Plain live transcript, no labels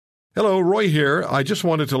Hello, Roy here. I just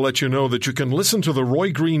wanted to let you know that you can listen to The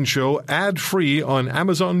Roy Green Show ad-free on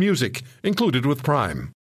Amazon Music, included with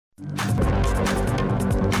Prime.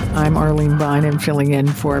 I'm Arlene Bynum, filling in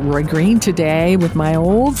for Roy Green today with my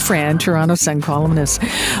old friend, Toronto Sun columnist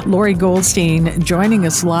Lorrie Goldstein, joining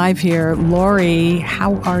us live here. Lorrie,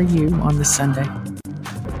 how are you on this Sunday?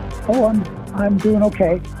 Oh, I'm doing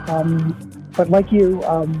okay. But like you,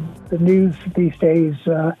 the news these days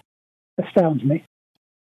astounds me.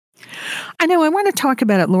 I know. I want to talk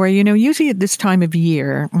about it, Lorrie. You know, usually at this time of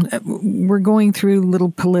year, we're going through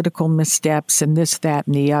little political missteps and this, that,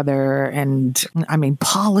 and the other. And I mean,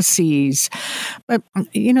 policies. But,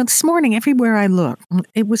 you know, this morning, everywhere I look,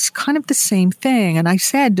 it was kind of the same thing. And I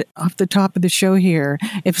said off the top of the show here,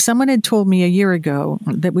 if someone had told me a year ago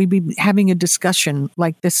that we'd be having a discussion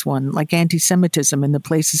like this one, like anti-Semitism in the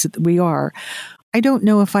places that we are, I don't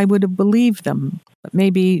know if I would have believed them. But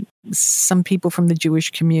maybe some people from the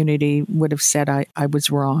Jewish community would have said I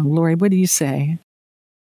was wrong. Lorrie, what do you say?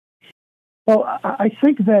 Well, I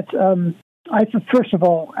think that, first of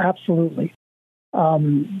all, absolutely.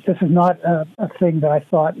 This is not a thing that I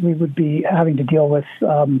thought we would be having to deal with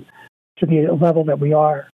to the level that we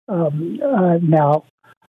are now.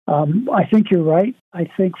 I think you're right. I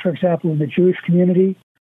think, for example, in the Jewish community,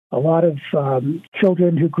 a lot of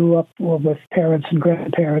children who grew up with parents and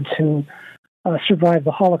grandparents who survived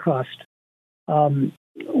the Holocaust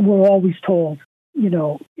were always told, you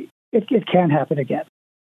know, it can happen again.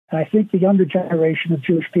 And I think the younger generation of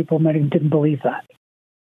Jewish people, many of them didn't believe that.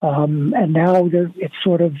 And now it's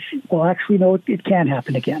sort of, well, actually, no, it can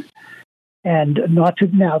happen again. And now,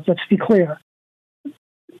 let's be clear.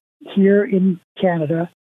 Here in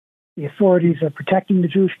Canada, the authorities are protecting the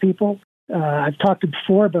Jewish people. I've talked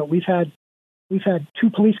before, but we've had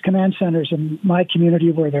 2 police command centers in my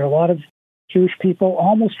community where there are a lot of Jewish people,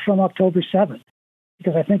 almost from October 7th,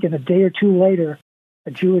 because I think in a day or two later,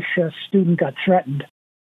 a Jewish student got threatened.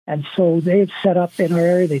 And so they've set up in our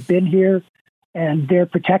area, they've been here, and they're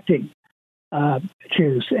protecting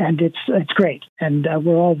Jews. And it's great. And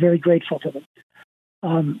we're all very grateful to them.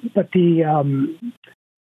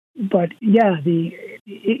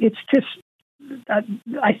 It's just,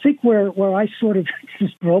 I think where I sort of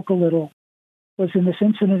just broke a little was in this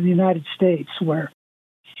incident in the United States where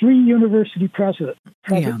 3 university presidents,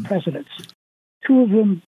 2 of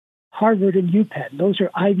them Harvard and UPenn, those are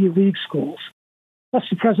Ivy League schools, plus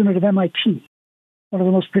the president of MIT, one of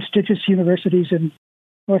the most prestigious universities in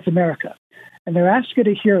North America. And they're asked at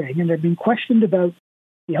a hearing, and they're being questioned about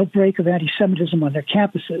the outbreak of anti-Semitism on their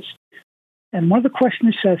campuses. And one of the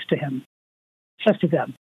questioners says to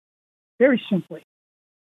them, very simply,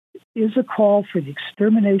 is a call for the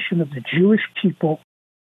extermination of the Jewish people,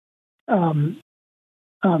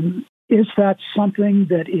 is that something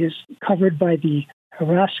that is covered by the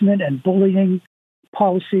harassment and bullying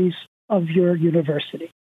policies of your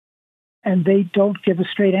university? And they don't give a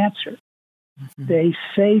straight answer. Mm-hmm. They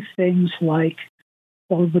say things like,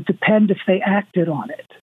 well, it would depend if they acted on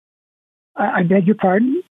it. I beg your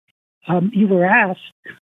pardon? You were asked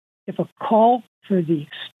if a call for the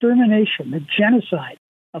extermination, the genocide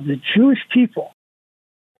of the Jewish people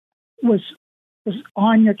was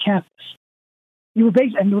on your campus. You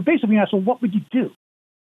were basically asked, well, what would you do?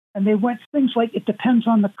 And they went things like, it depends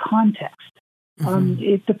on the context. Mm-hmm.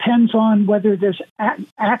 It depends on whether there's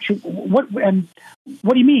action. What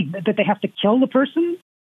do you mean? That they have to kill the person?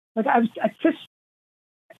 Like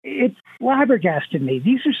it flabbergasted me.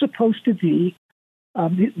 These are supposed to be,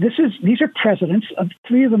 these are presidents of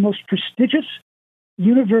 3 of the most prestigious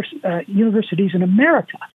universities in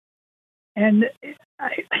America. And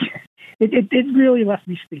it really left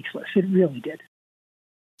me speechless. It really did.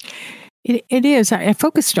 It is. I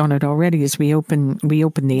focused on it already as we open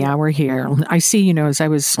the hour here. I see, you know, as I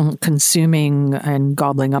was consuming and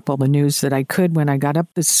gobbling up all the news that I could when I got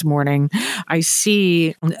up this morning, I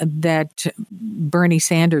see that Bernie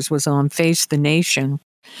Sanders was on Face the Nation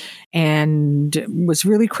and was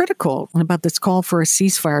really critical about this call for a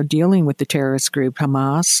ceasefire dealing with the terrorist group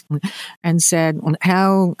Hamas, and said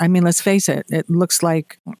let's face it, it looks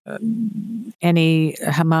like any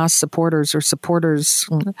Hamas supporters of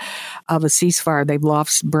a ceasefire, they've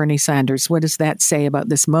lost Bernie Sanders. What does that say about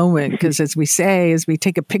this moment? Because as we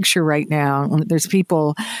take a picture right now, there's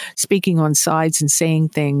people speaking on sides and saying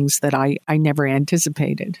things that I never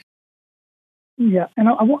anticipated. Yeah, and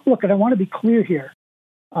I want to be clear here.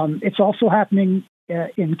 It's also happening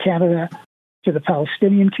in Canada to the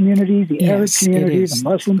Palestinian community, the Arab community, the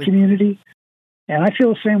Muslim community. And I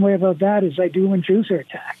feel the same way about that as I do when Jews are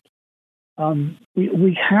attacked.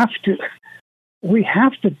 We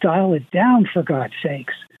have to dial it down, for God's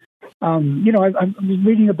sakes. I was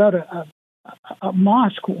reading about a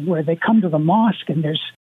mosque where they come to the mosque and there's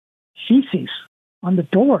feces on the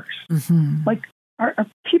doors. Mm-hmm. Like, are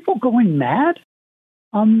people going mad?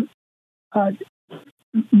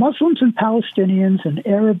 Muslims and Palestinians and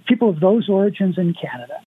Arab people of those origins in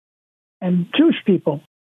Canada, and Jewish people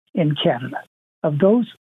in Canada of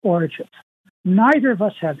those origins, neither of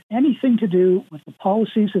us have anything to do with the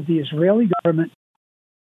policies of the Israeli government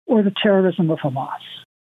or the terrorism of Hamas.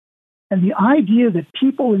 And the idea that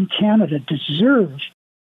people in Canada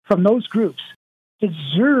from those groups,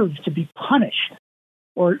 deserve to be punished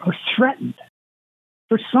or threatened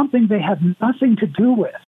for something they have nothing to do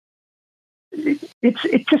with,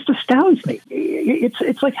 it just astounds me.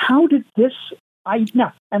 It's like, how did this?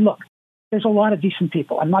 And look, there's a lot of decent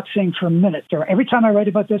people. I'm not saying for a minute. Every time I write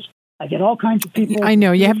about this, I get all kinds of people. I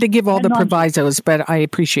know you have to give all the provisos, but I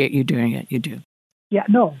appreciate you doing it. You do. Yeah,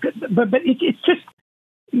 no, but it's just,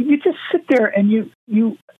 you just sit there and you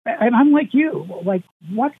and I'm like you, like,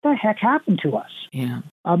 what the heck happened to us? Yeah,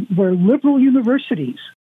 where liberal universities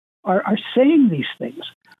are saying these things,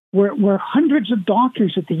 where hundreds of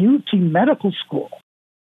doctors at the UT Medical School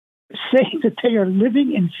saying that they are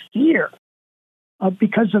living in fear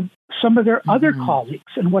because of some of their other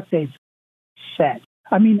colleagues and what they've said.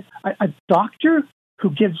 I mean, a doctor who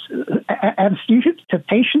gives anesthesia to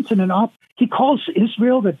patients in an op, he calls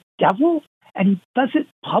Israel the devil, and he does it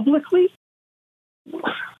publicly.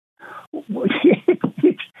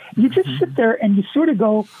 You just sit there and you sort of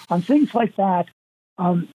go on things like that.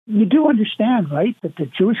 You do understand, right, that the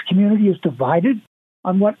Jewish community is divided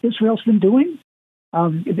on what Israel's been doing.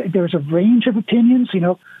 There's a range of opinions.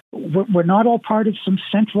 We're not all part of some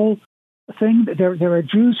central thing. There are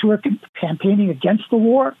Jews who are campaigning against the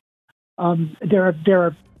war. There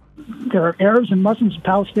are Arabs and Muslims and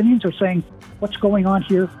Palestinians who are saying what's going on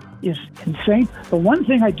here is insane. The one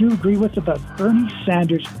thing I do agree with about Bernie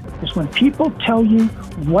Sanders is when people tell you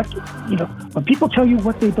what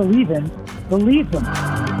they believe in, believe them.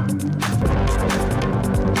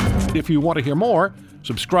 If you want to hear more,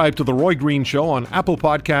 subscribe to The Roy Green Show on Apple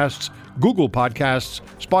Podcasts, Google Podcasts,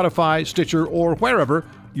 Spotify, Stitcher, or wherever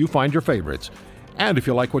you find your favorites. And if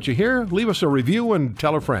you like what you hear, leave us a review and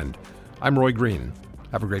tell a friend. I'm Roy Green.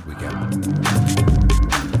 Have a great weekend.